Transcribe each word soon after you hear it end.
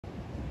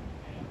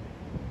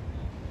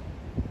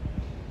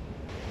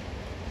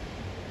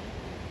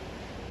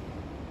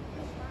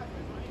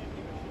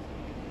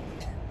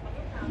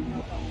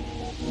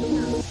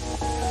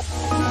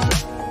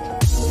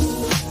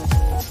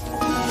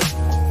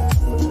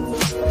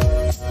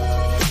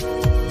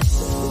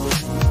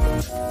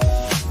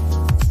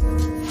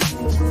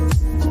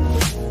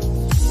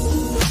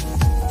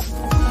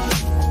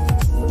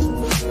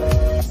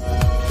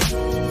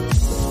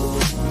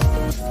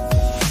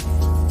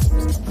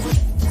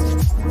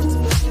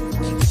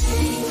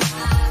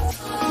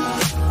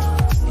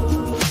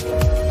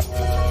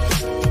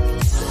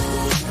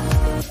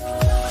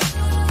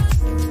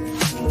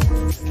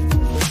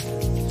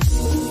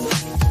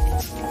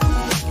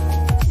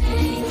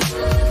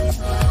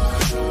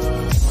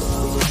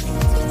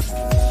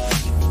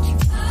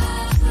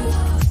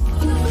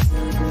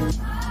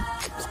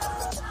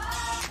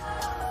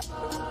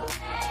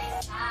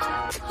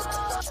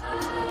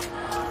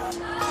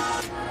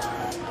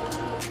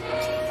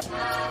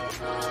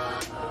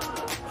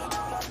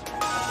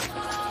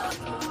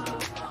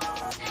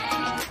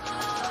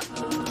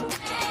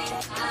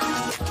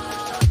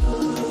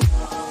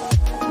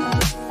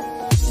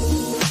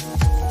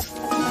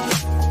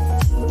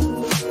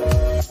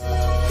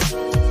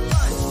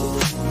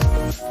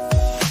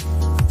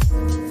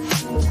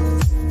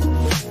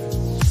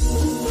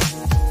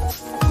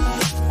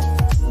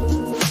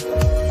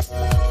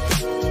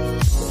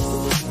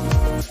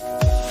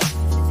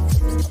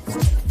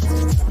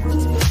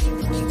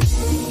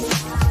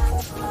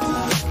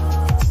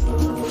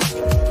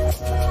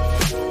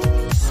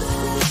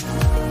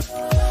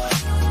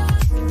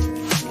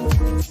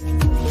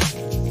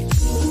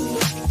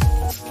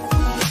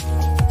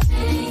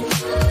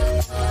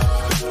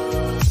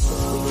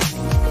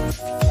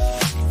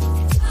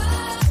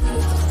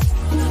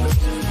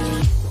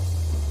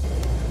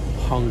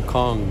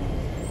Kong.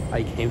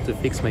 I came to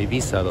fix my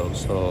visa though,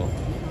 so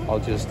I'll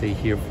just stay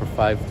here for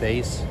 5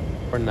 days,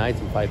 4 nights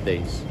and 5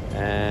 days.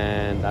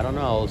 And I don't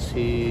know, I'll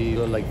see.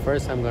 Like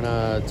first I'm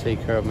gonna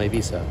take care of my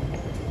visa.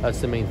 That's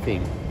the main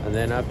thing. And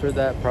then after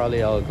that,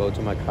 probably I'll go to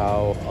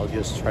Macau. I'll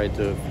just try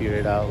to figure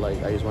it out.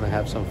 Like I just want to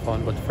have some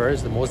fun. But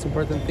first, the most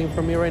important thing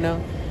for me right now,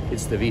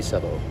 it's the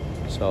visa though.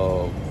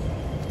 So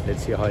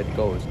let's see how it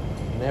goes.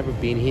 Never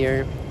been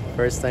here,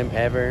 first time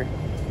ever.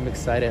 I'm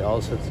excited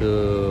also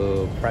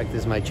to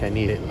practice my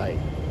Chinese, like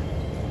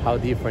how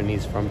different it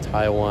is from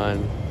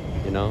Taiwan,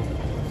 you know?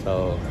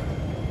 So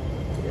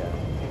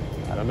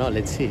yeah, I don't know,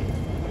 let's see.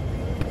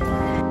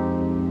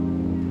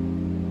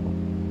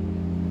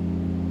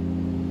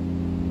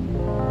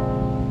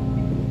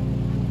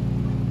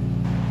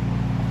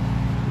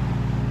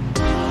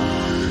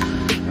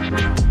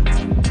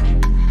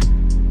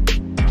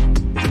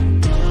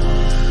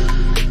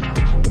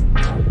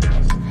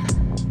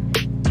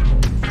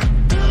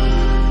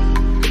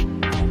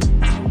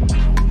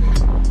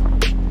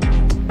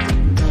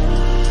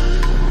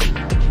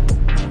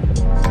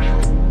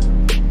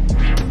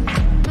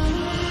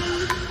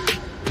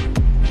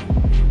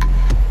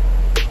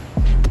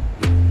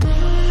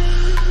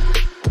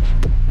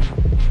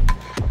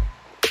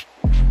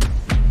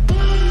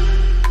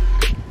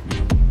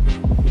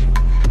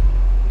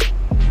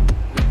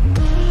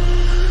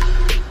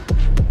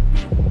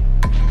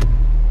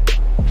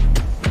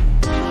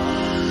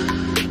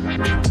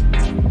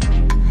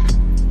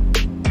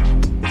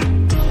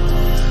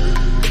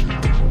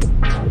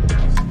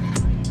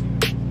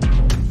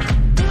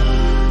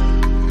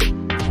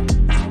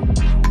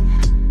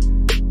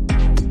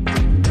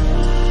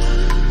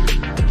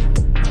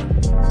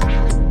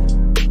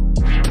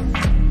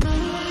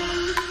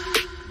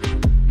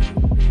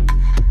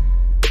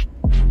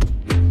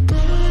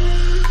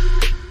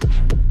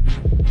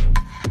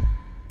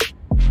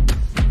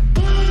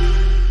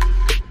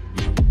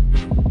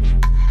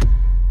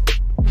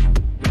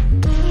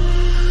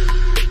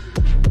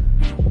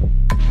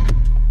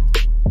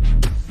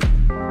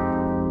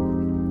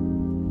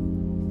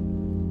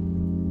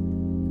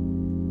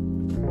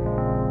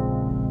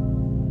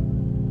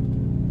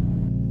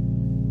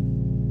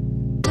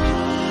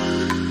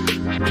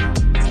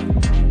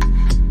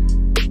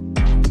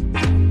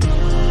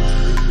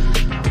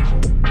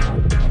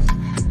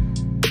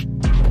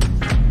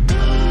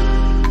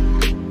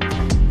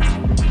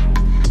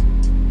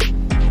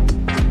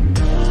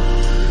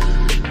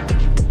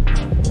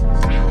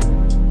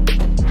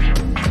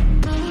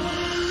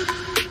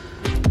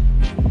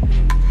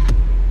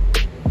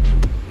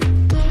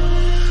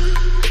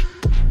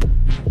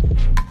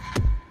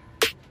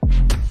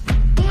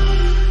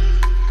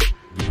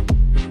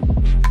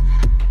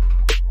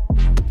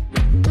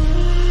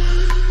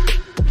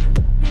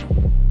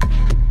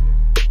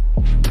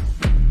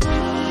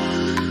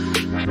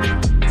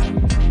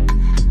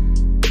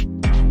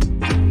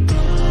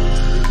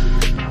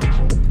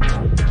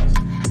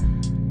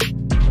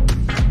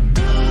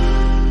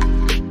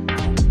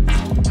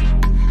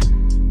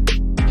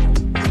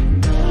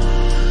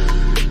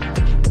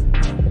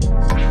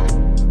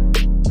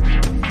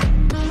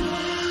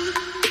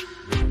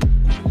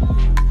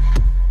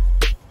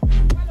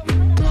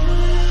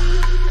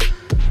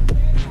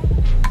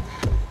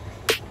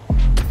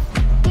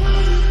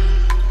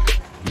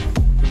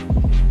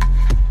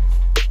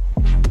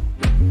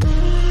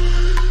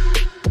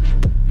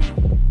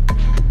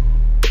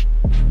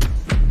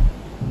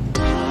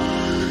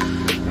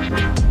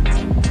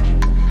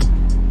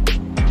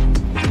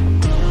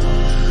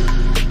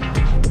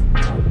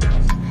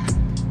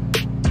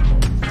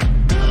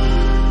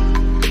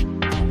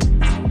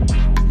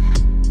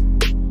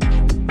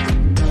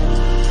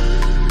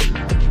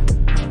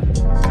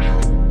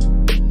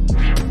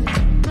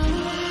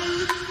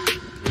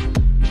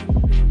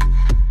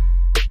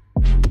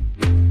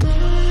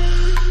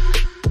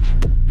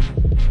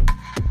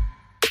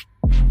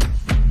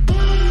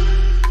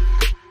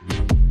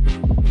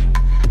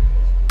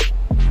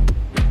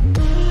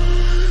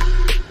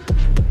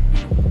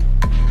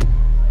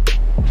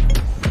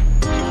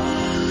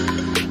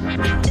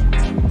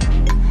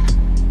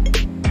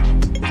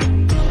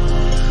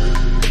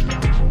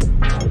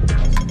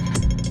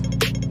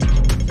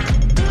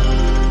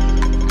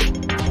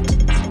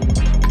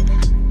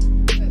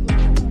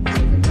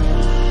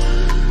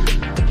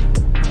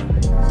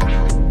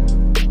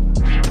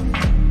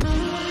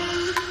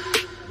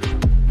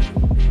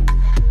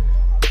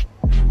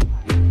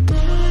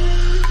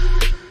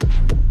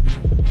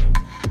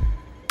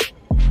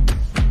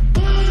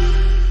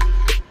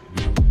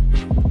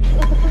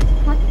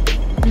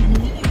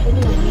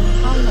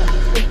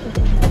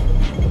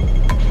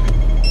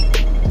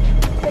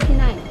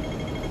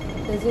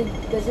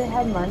 Does it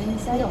have money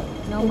inside? No.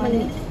 No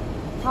money.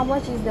 How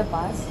much is the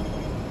bus?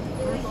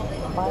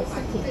 Bus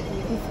 50?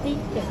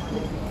 Yeah.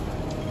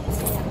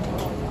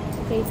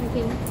 Okay, thank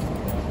you.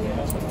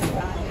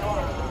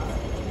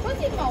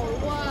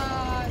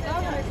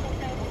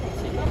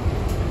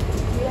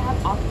 Do you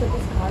have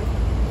octopus card?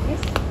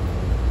 Yes.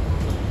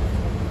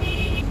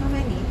 How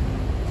many?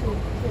 Two.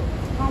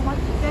 How much?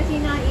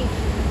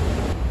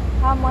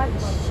 How much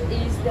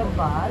is the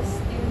bus?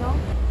 Do you know?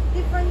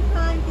 Different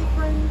time,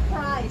 different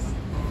price.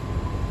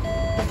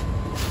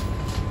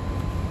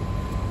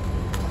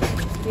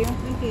 Thank you.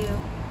 Thank you.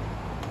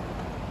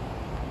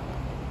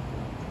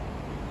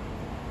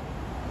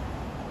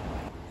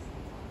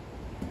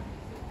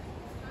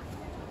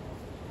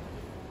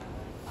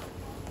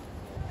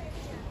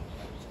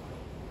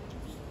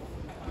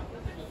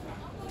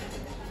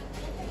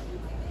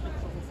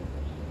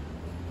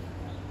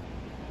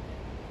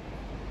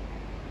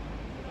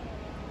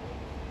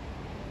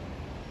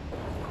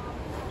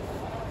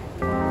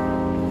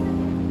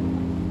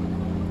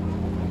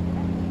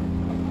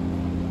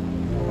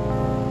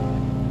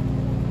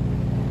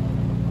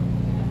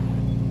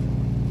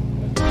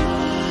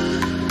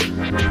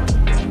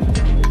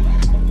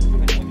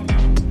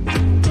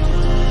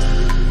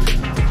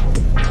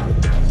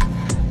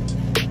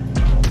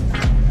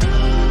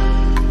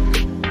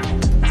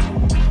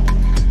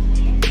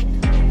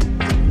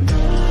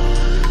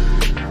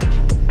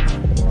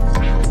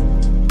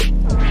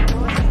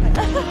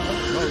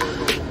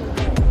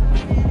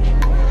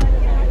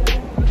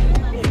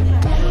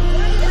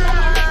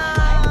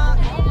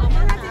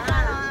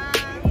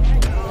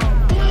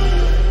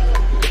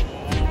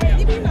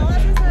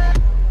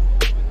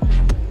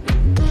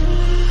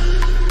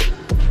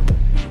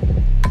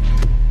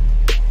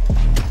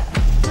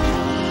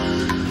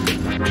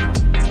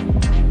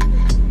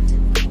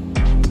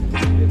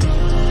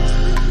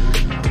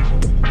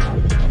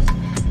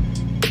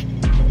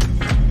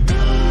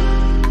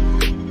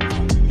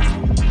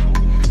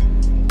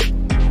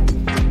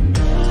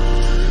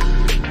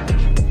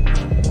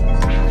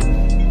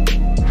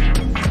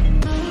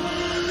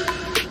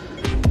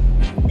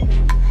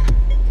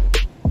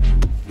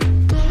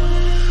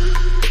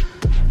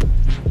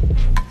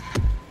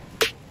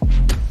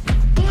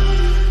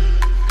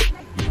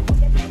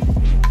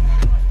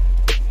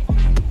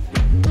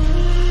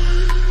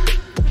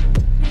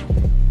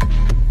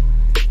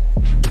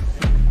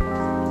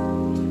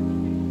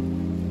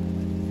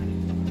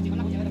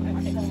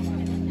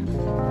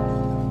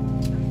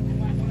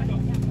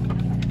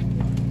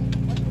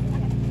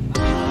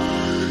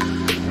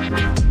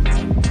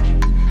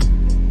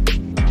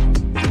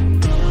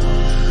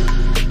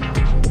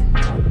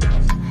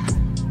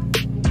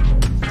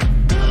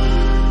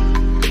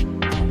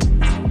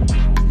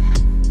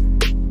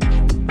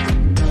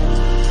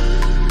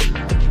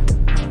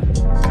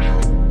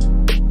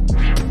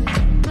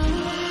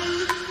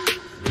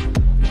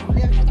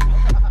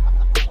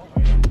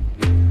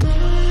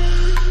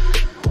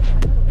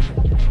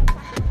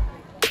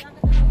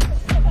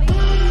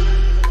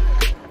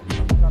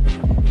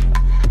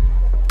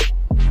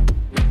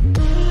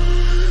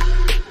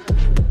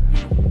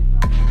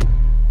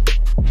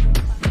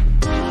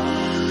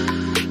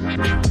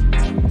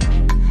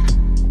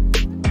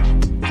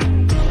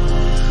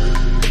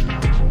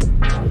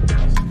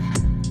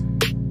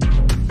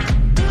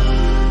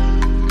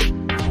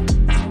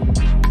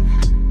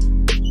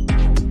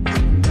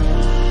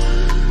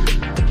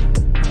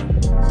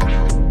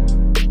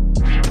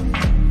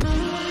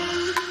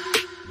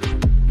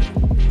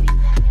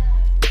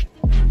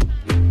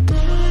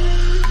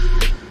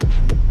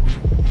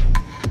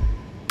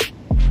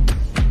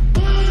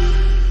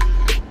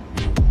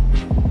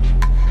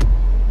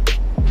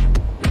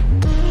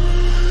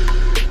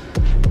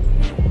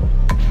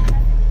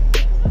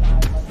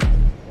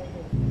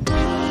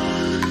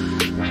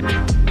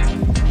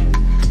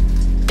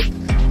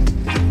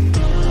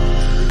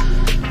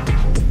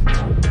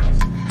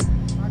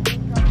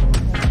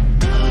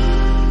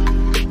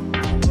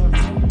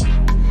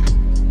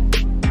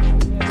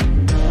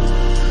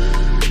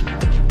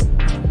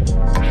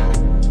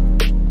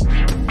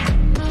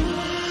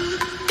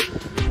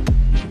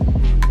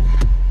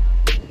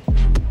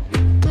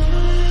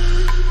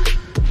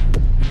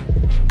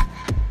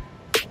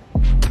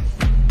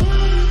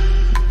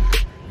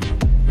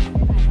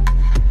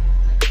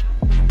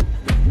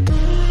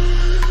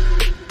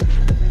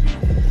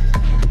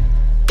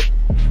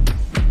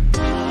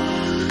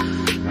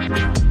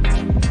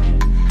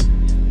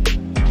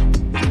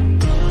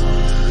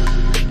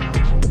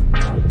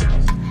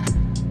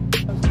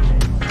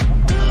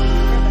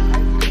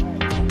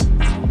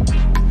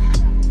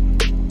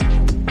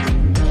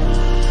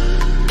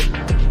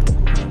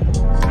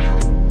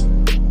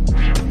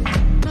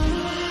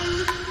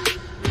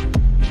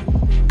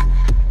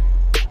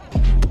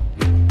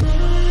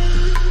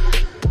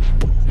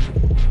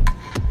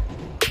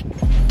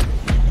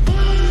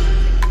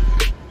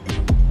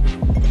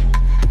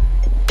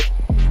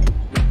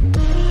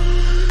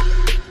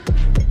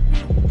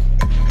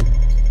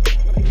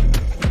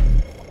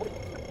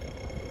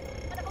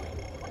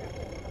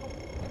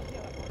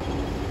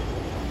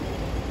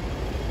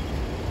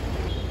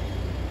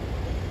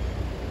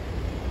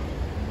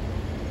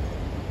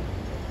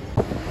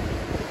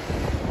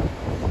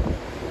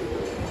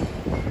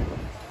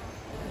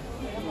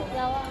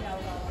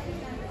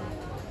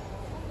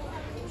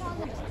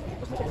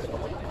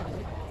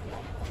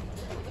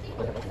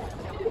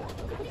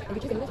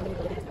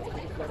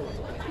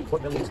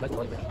 What really is like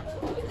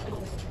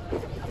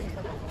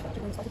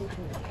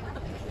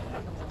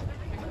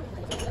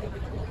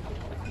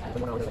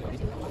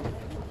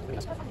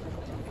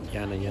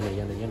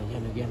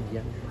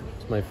again.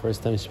 It's my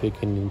first time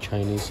speaking in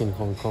Chinese in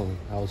Hong Kong.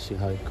 I'll see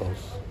how it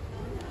goes.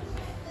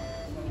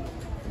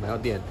 我们要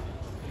点，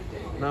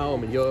那我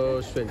们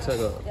就选这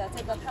个。有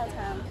这个套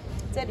餐，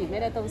这里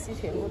面的东西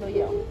全部都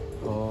有。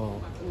哦，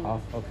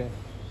好 ，OK。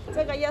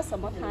这个要什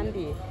么汤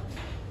底？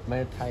没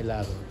有太辣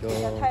的，就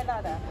不要太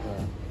辣的，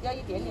要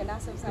一点点辣，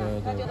是不是？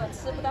对。那就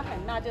吃不到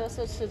很辣，就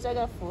是吃这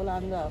个湖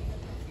南的。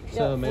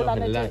这没有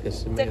很辣，可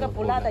是这个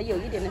不辣的有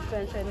一点点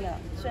酸的，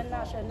酸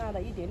辣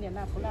的，一点点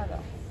辣，不辣的。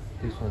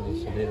This one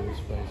is a little bit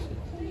spicy。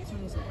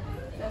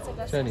这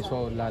个。这你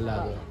说辣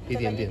的，一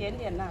点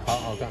点辣。好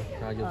好看，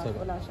那就这个。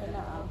湖南酸辣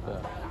啊。对，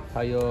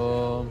还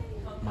有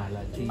麻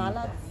辣鸡。麻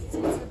辣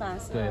鸡翅膀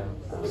是吧？对啊，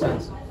扇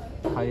子，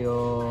还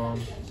有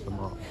什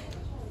么？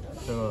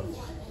这个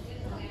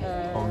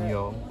红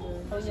油、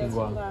青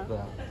瓜，对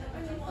啊。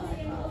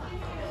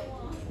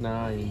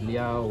那饮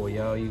料我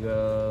要一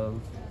个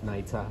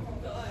奶茶。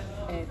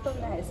冻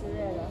的还是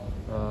热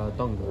的？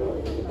冻的。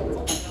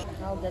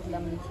然后的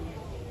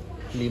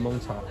柠檬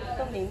茶。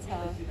冻柠茶。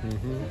嗯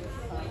哼。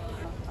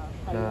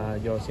好。那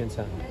要现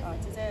场。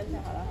就这样就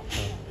好了。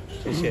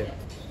谢谢。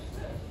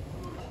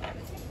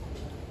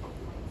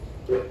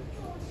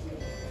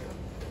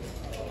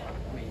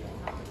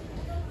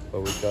But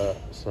we got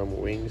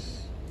some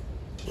wings.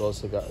 We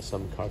also got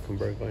some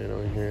cucumber going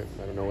on here.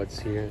 I don't know what's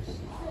here.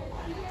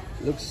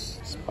 Looks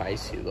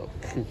spicy though.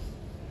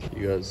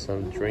 You got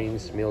some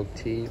drinks, milk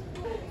tea,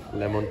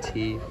 lemon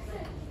tea,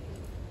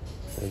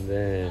 and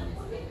then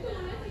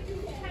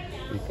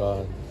we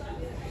got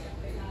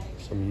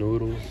some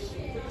noodles.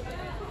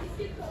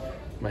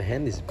 My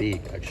hand is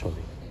big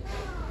actually,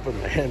 but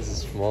my hands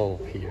is small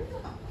here.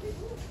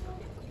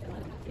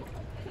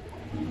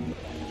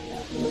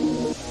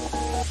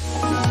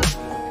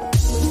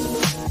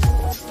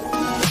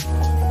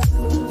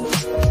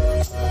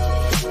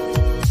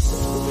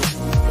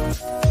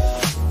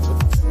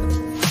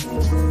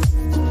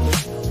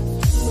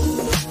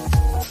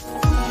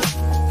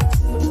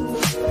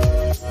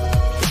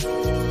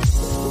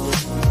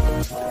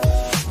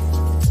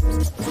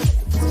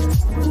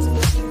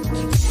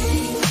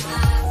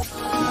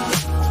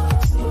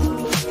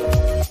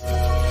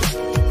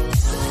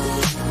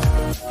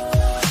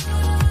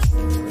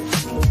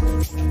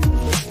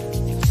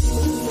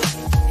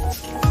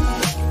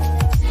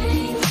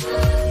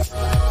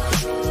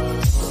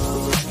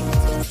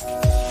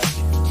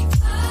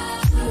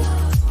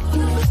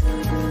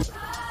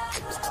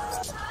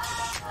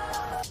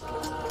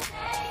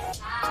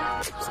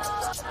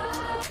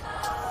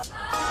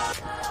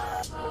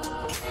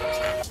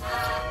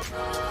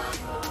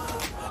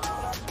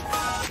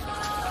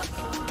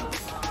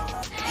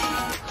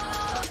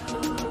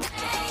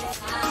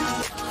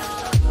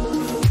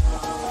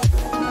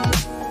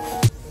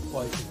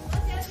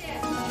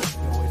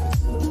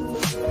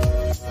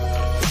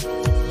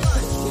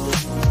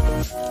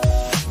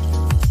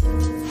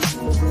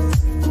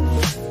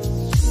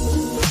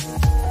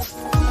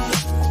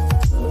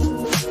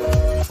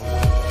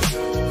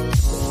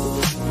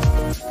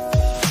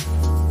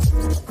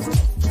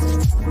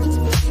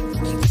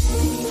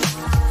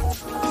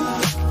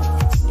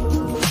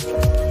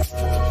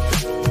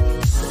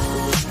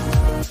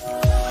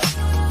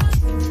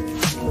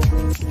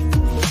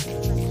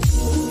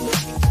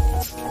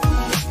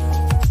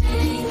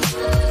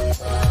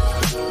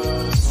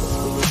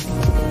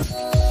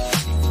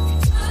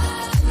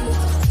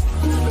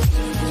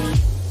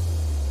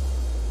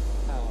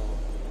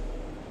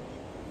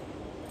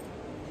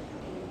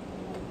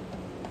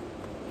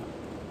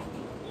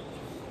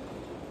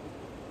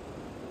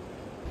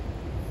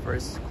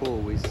 First school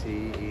we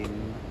see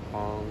in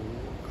Hong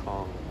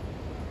Kong.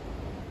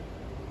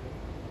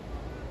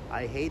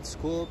 I hate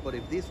school, but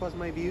if this was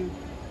my view,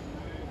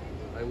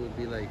 I would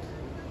be like,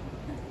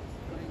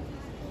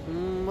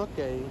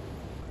 okay.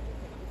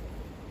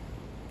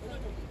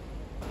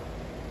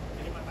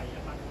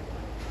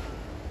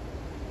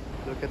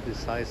 Look at the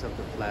size of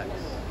the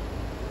flags.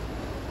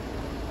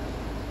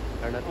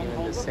 They're not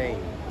even the same.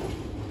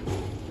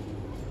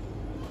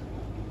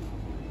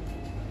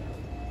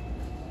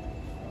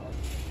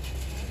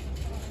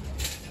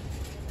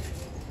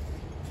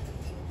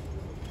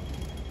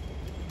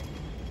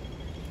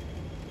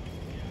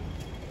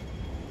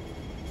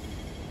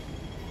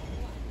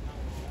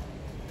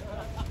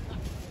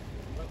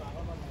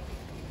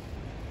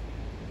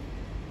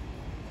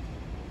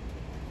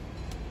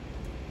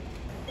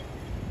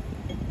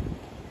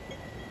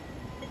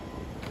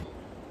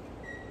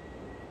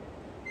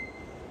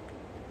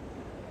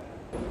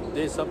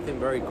 There's something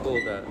very cool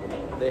that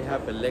they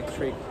have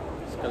electric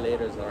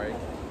escalators, right?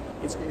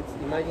 It's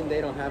imagine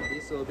they don't have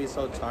this, it'll be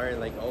so tired,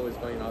 like always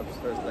going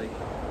upstairs. Like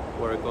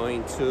we're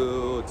going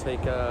to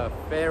take a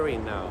ferry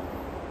now.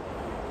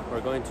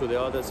 We're going to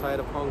the other side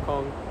of Hong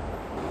Kong.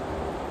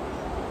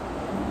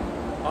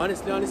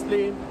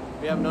 Honestly,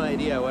 we have no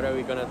idea what are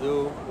we gonna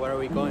do, where are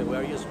we going.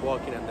 We're just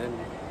walking and then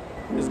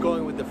just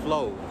going with the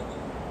flow.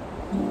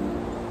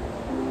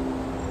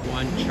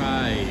 One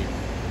chai.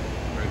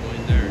 We're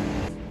going there.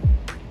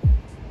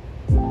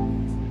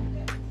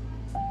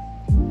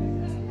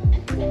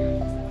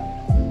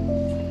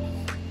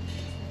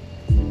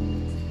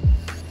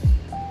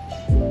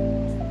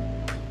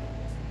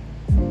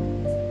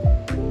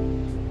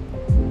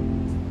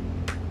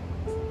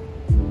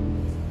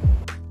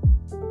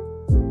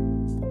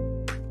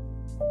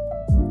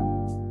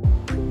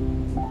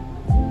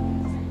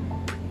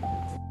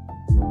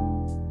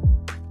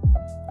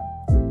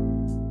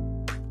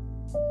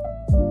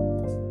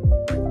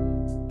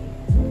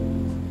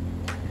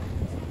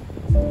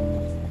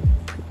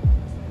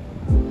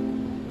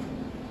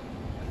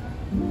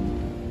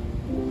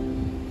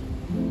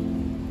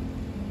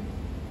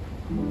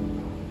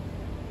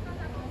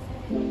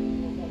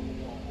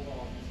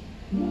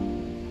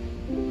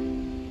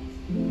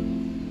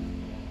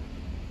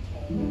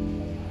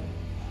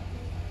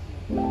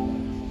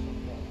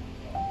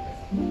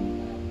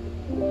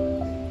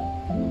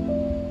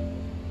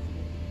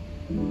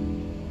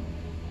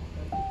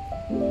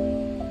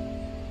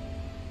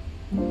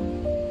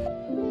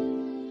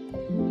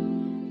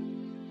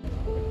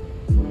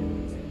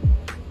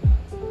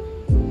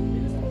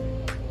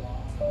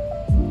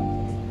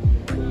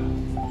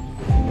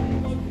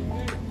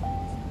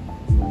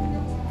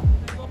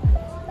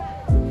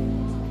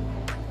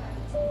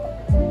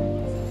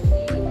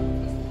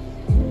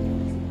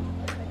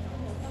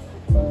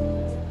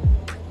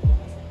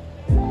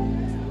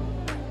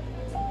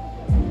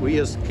 we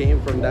just came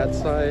from that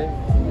side.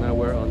 Now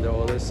we're on the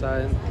other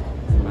side.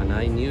 And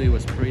I knew it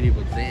was pretty,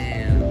 but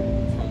damn,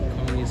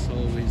 Hong Kong is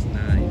always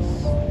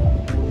nice.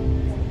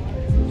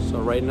 So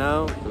right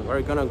now,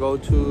 we're gonna go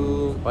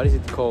to, what is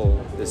it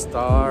called? The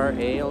Star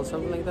Ale or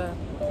something like that?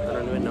 I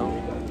don't even know.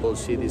 We'll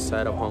see this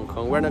side of Hong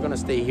Kong. We're not gonna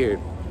stay here.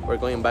 We're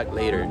going back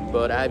later.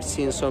 But I've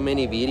seen so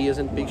many videos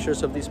and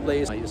pictures of this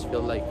place. I just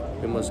feel like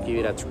we must give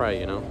it a try,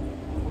 you know?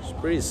 It's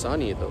pretty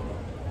sunny though.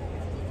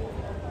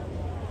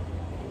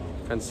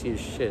 Can't see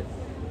shit.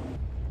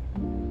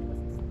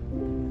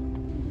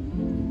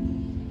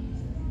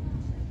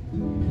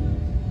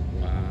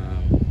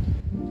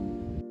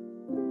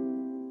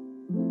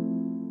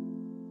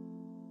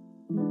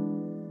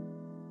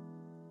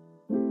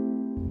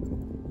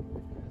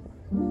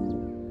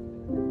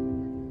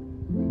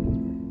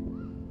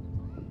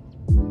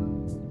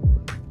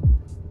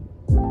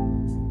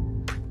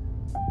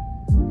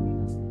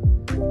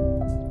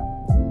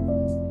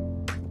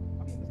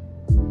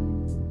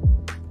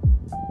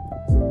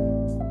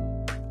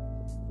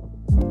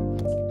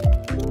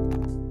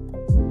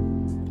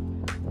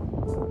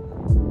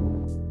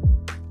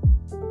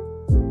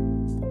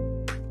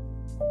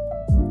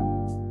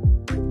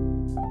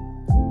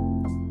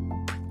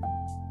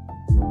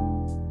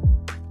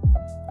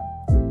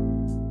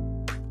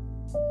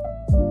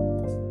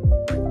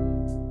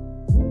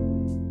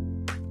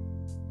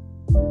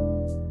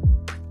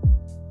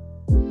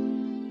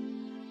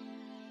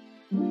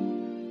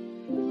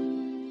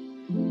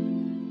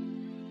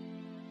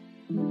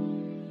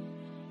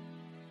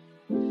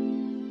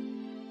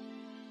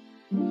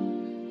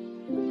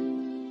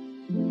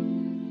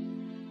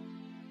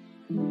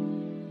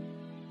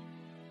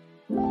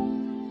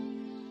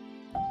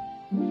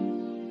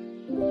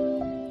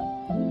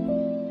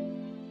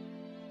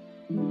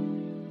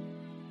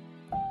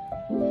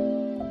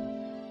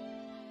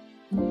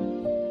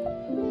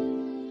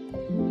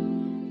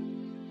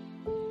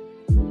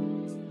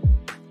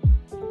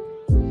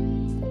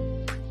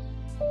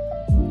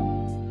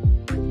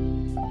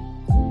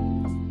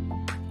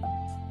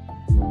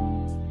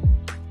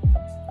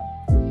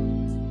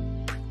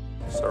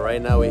 So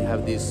right now we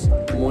have this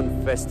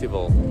moon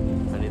festival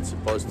and it's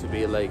supposed to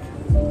be like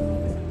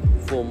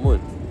full moon.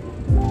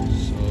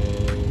 So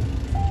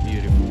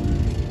beautiful.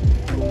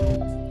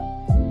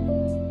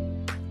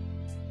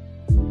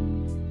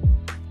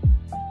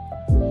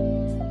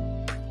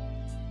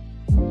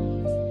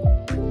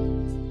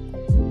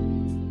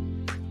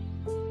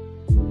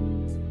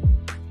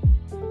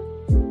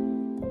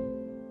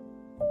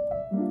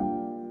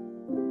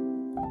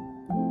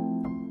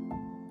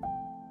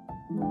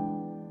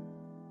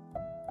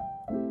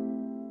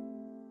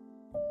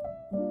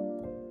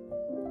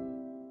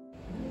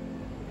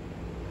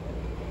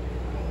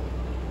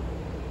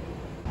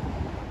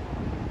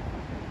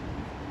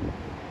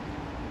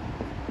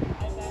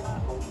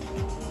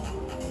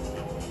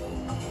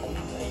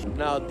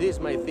 Now this is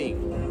my thing.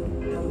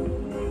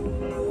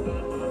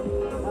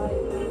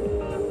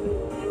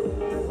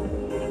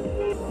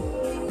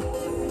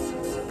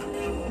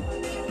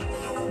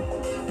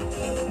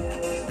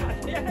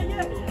 Yeah,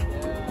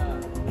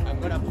 I'm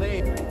gonna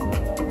play.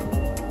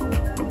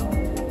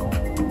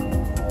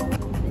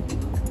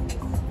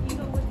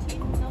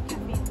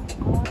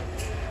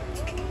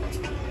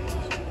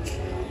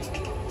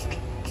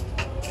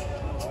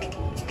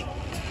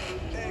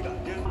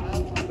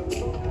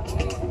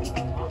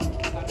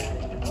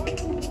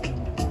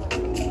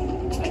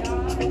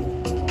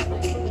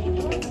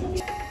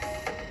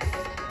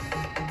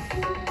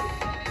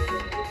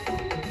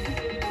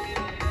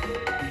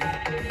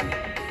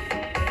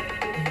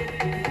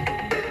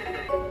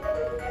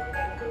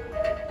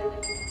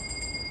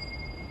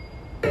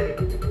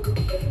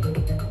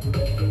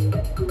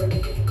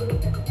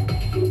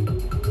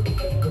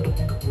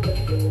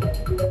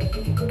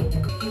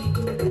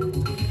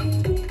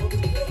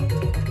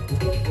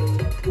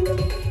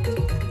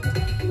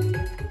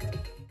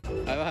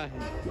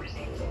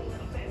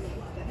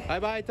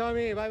 Bye-bye,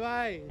 Tommy.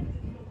 Bye-bye.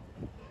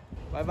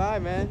 Bye-bye,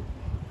 man.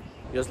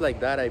 Just like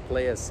that, I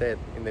play a set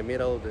in the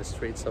middle of the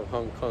streets of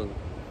Hong Kong.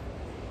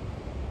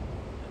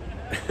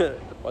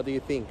 What do you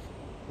think?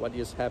 What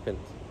just happened?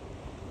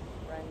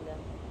 Random.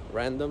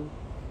 Random?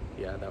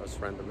 Yeah, that was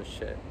random as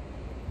shit.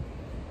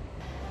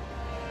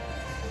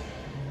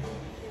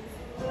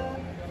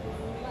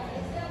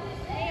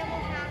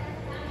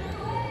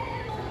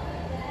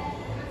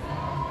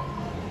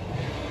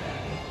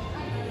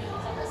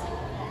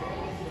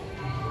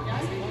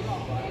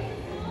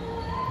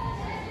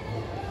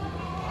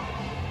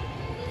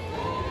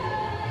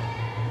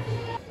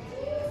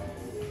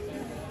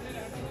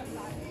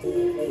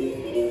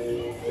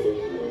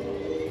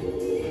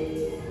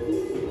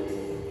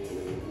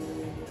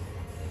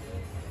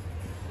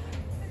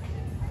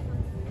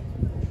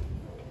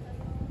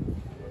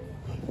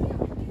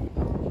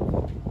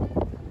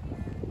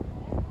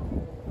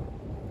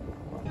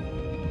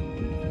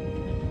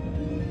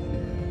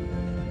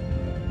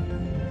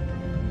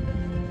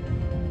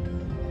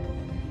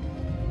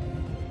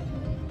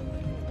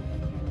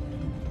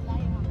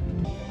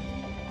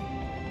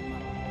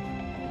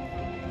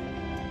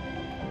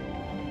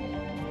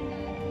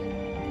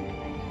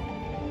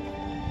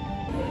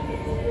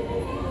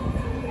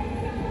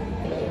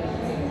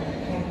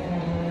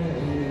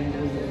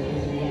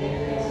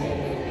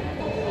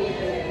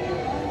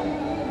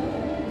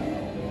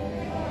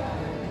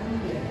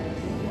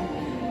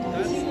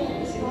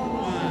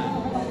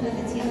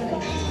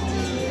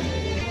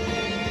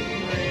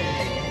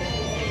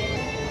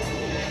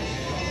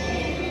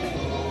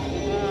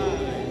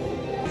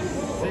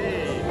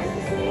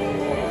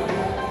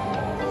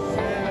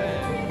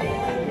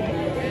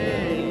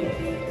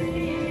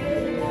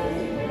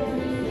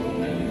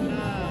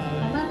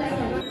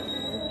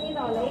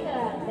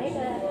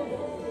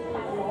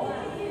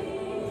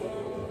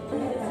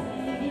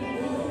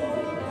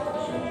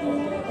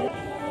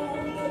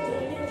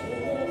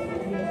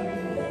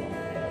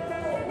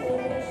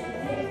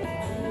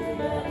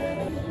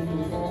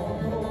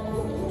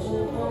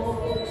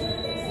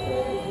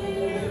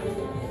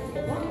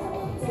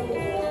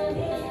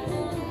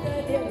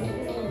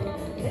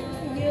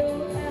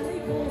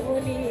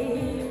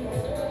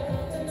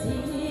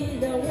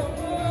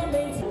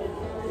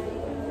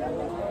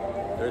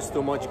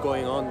 too much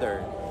going on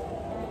there.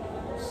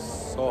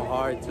 So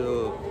hard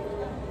to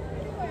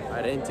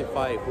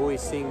identify who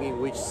is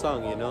singing which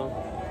song, you know?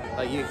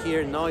 Like you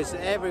hear noise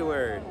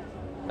everywhere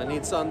and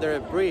it's under a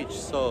bridge,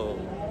 so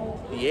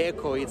the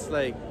echo, it's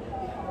like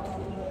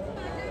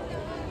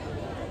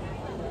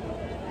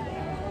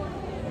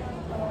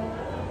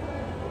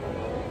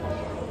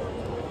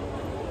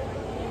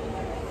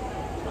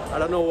I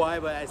don't know why,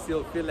 but I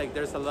still feel like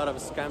there's a lot of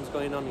scams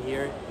going on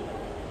here.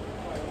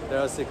 There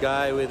was a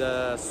guy with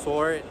a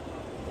sword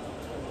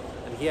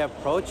and he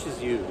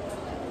approaches you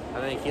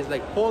and then he's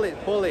like, pull it.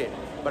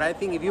 But I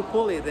think if you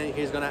pull it, then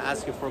he's gonna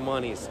ask you for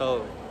money.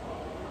 So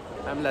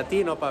I'm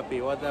Latino,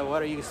 papi. What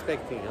are you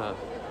expecting, huh?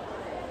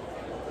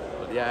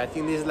 But yeah, I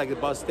think this is like the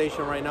bus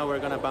station right now. We're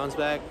gonna bounce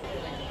back.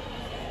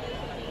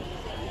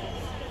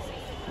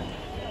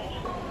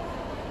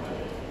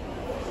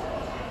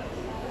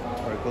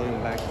 We're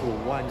going back to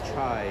Wan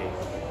Chai.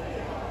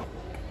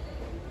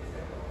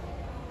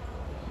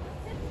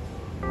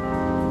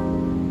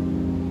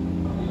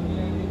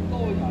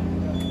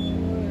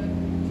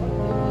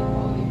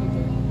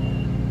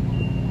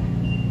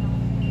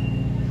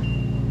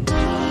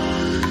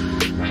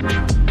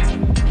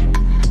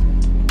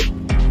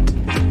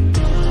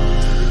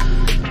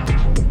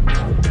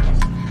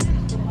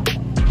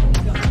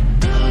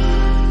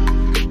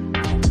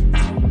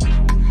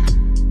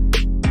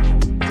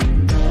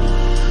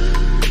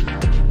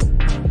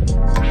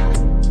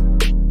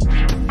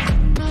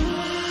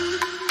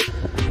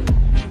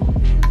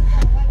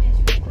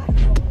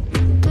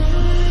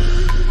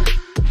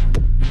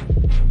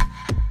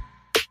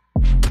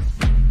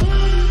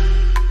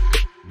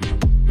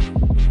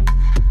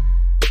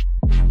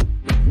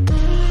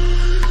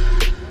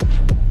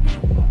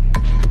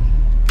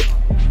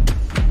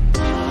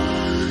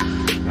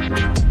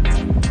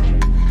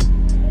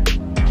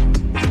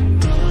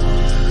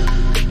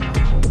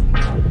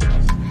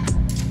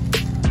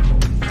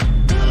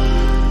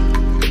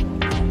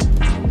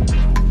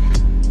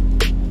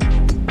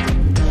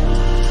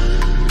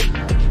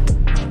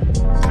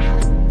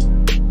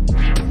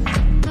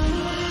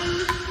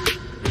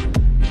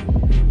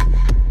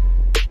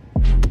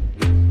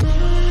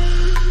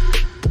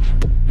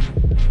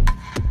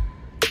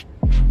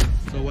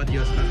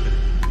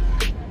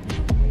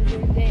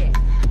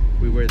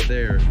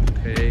 There,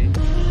 okay. We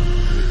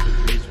took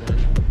this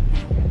one.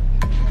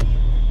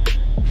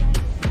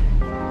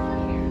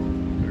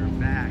 We're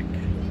back.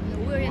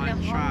 We're in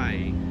Wan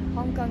Chai.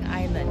 Hong Kong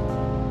Island.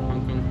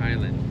 Hong Kong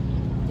Island.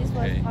 This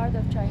Okay. was part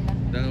of China.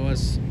 That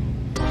was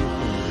Hong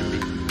Kong,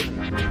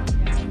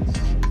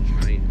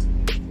 China.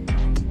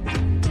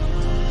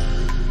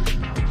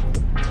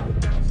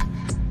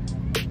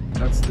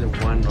 That's the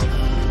one of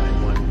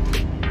Taiwan.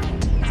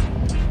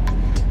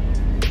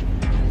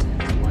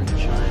 Wan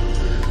Chai.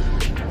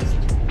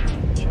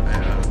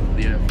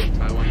 Yeah, from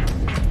Taiwan.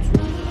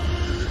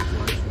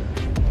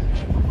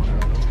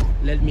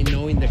 Let me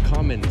know in the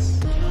comments.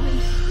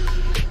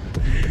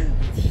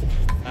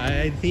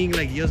 I think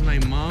like just my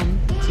mom,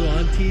 2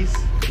 aunties,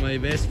 my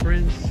best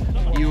friends,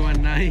 you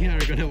and I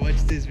are gonna watch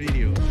this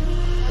video.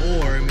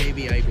 Or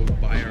maybe I go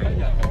viral.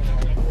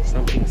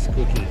 Something's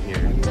cooking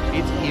here.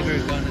 It's either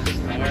gonna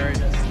start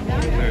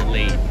or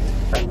late.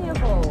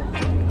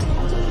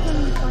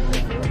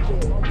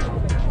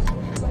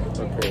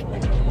 Okay.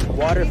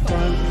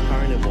 Waterfront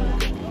Carnival.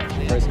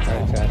 First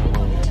character at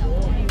home.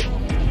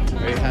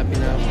 Are you happy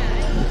now?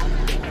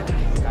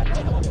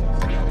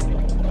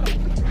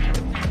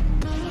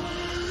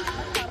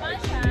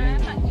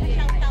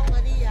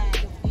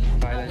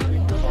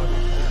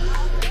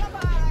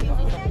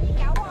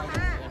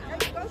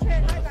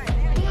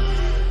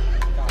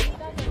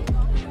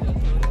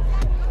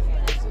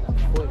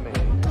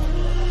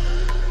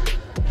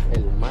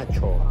 El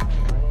Macho.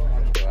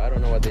 I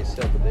don't know what they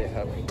sell, but they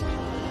have.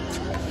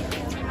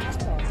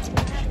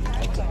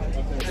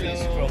 This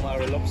is from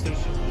our lobster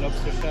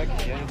shack.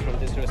 Yeah, from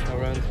this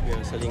restaurant we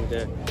are selling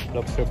the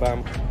lobster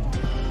bomb,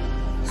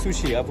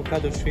 sushi,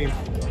 avocado shrimp,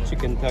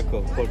 chicken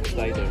taco, pork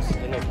sliders,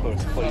 and of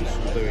course Polish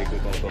very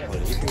good alcohol.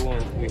 If you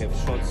want, we have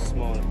shots,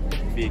 small,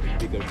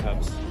 bigger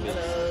cups.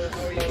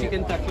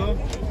 Chicken taco.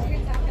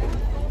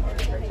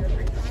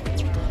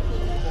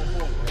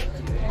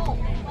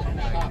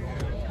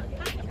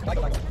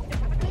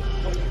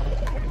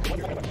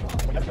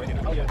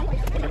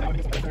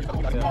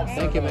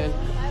 Thank you, man.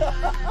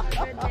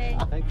 Good day.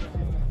 Thank you.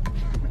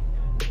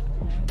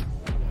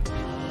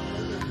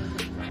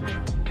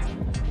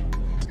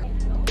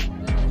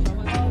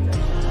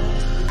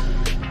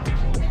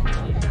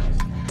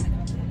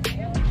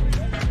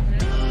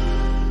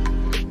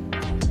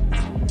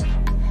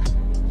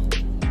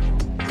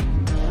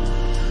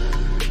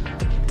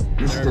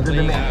 They're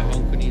playing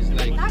Hongkongese,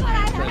 like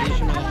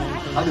traditional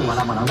Hongkongese. 我哋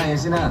問下嘢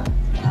先啦，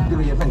呢個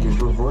嘢分期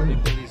付款，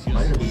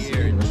買呢個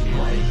先嘅先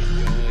位。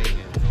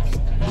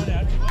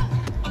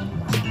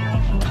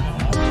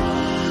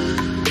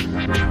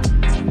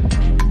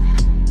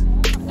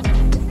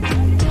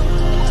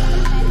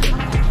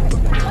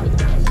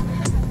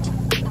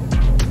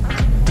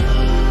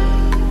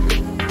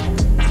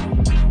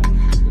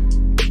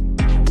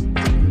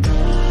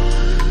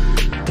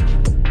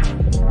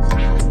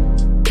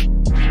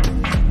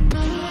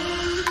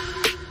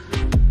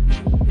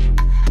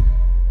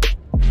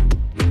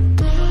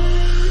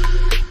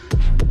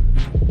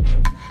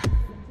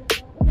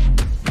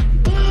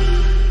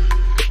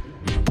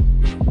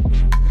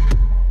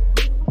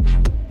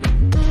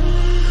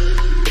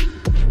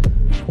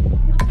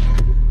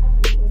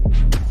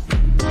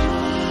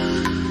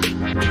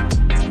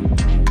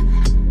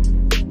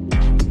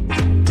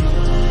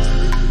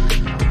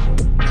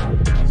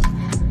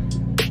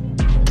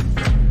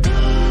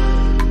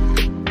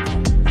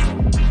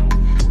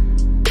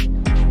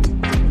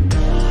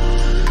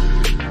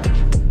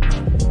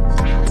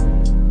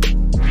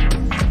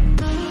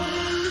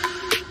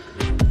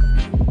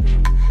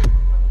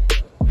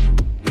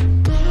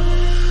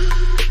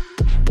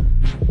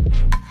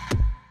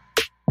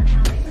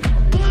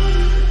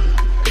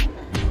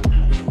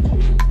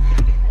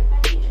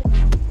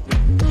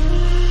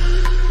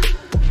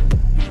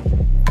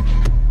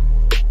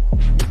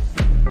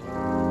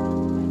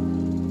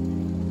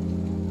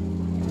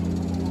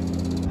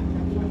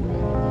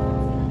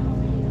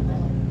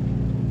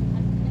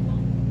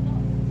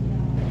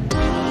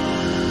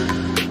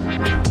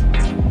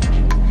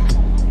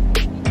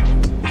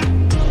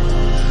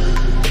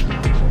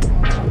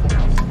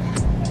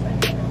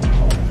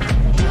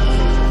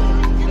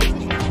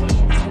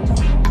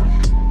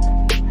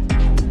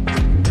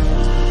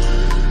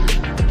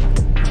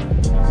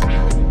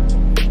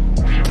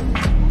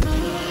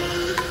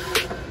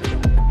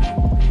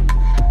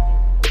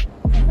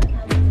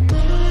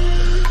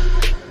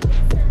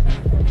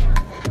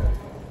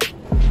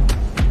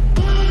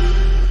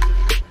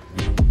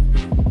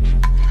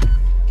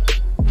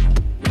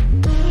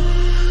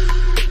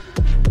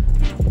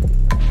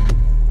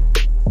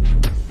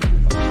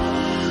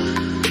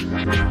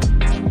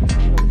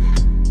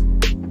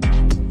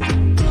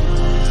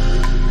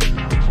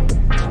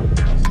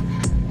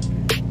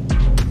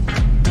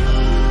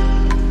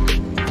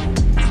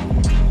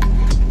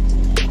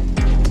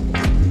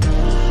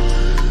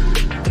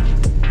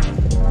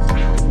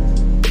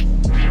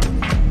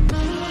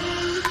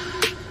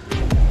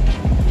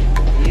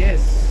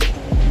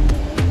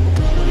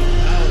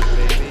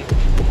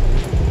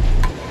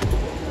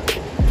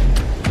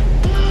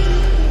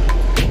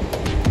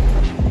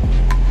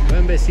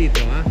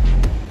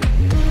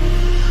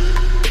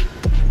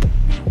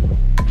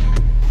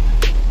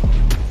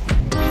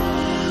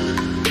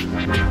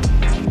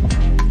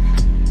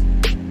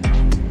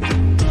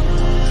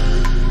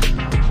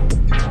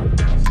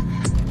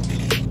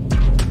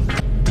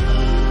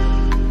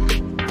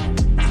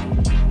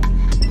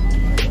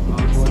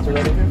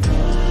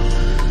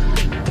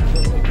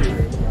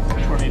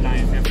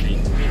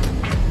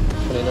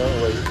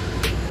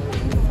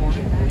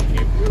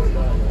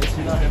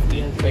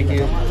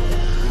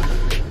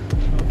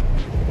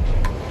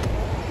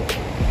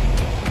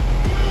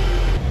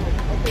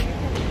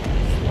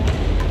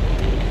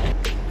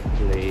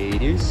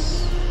guys.